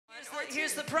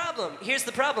Here's the problem. Here's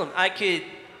the problem. I could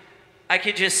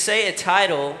just say a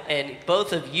title, and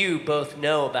both of you both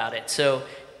know about it. So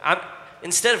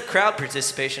instead of crowd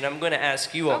participation, I'm going to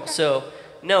ask you all. Okay. So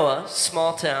Noah,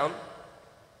 Small Town,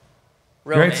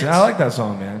 Romance. Great. I like that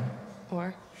song, man.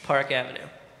 Or Park Avenue.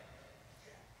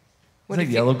 Is it a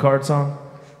Yellow Card song?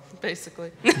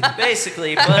 Basically.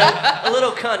 Basically, but a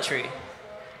little country.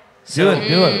 So,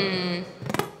 do it.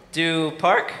 Do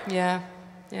Park? Yeah.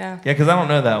 Yeah, because I don't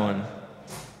know that one.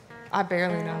 I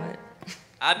barely know it.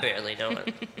 I barely know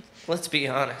it. Let's be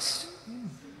honest.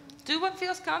 Do what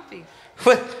feels comfy.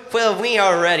 Well, we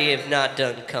already have not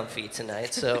done comfy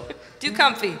tonight, so... Do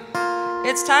comfy.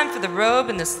 It's time for the robe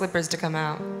and the slippers to come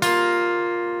out.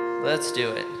 Let's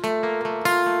do it.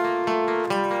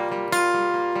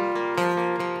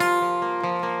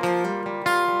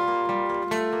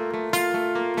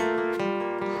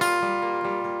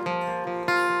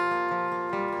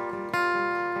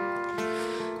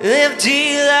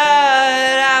 Empty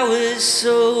light, I was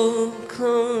so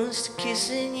close to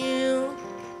kissing you.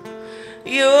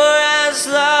 Your eyes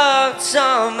locked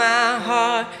on my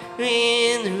heart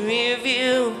in the rear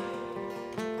view.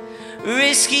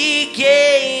 Risky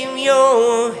game,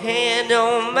 your hand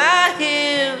on my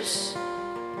hips,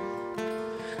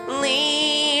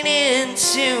 lean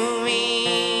into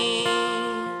me.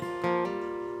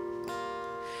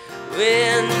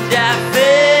 When I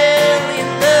fell in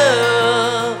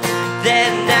love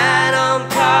that night on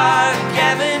Park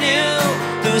Avenue,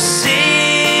 those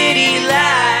city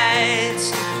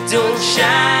lights don't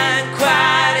shine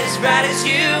quite as bright as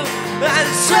you. I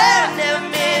swear I never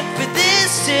meant for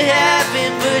this to happen,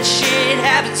 but shit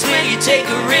happens when you take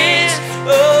a risk.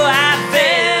 Oh, I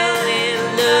fell in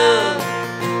love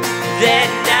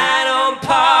that night on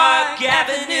Park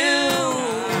Avenue.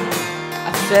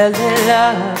 I fell in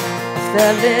love. I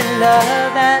fell in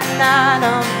love that night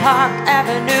on Park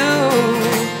Avenue.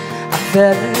 I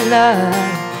fell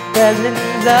in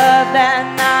love that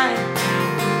night.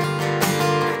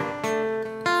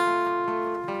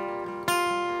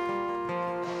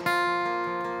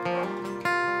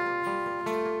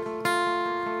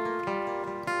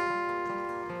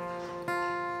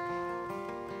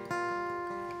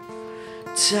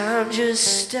 Time just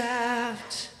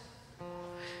stopped.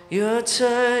 Your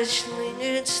touch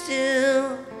lingered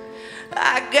still.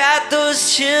 I got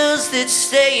those chills that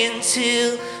stay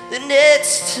until the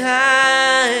next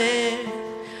time.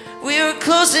 We were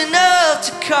close enough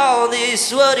to call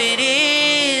this what it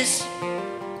is.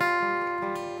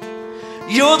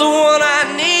 You're the one I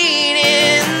need,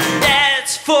 and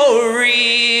that's for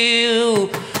real.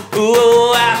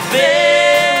 Oh, I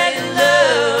fell in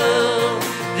love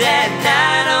that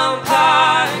night on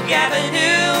Park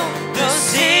Avenue. Those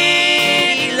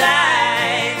city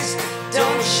lights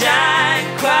don't shine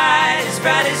quite as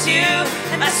bright as you.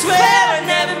 And I swear I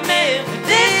never meant for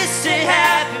this to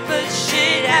happen, but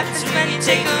shit happens when you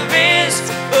take a risk.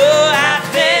 Oh, I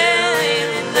fell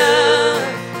in love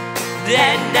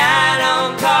that night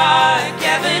on Park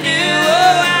Avenue.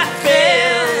 Oh, I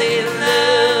fell in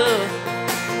love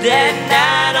that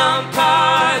night on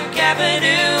Park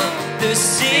Avenue. The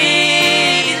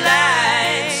city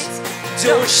lights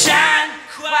don't shine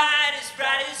quite as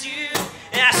bright as you.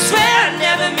 And I swear I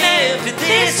never meant for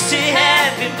this to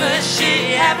happen, but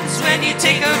shit happens when you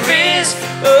take a risk.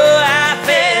 Oh, I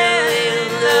fell in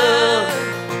love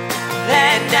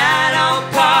that night on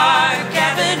Park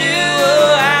Avenue.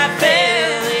 Oh, I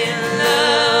fell in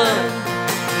love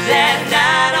that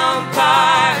night on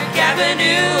Park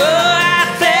Avenue. Oh, I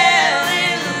fell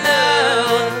in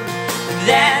love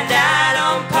that night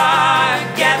on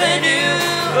Park Avenue.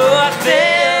 Oh, I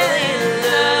fell in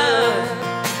love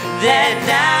that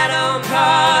night on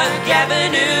Park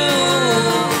Avenue.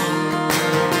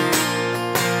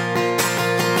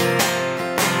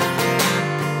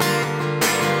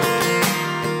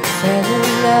 Fell in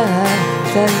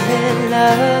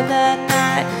love that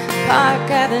night, Park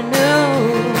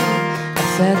Avenue.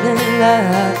 I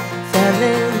fell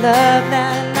in love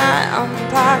that night on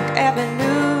Park Avenue.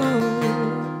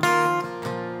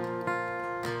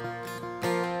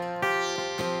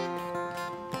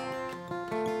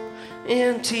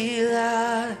 Empty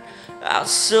lot, I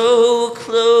was so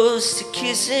close to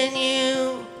kissing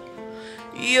you.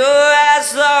 Your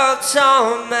eyes locked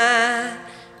on mine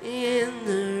in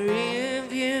the rear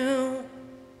view.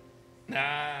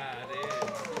 Nah,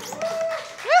 dude.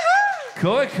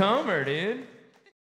 Coy Comer, dude.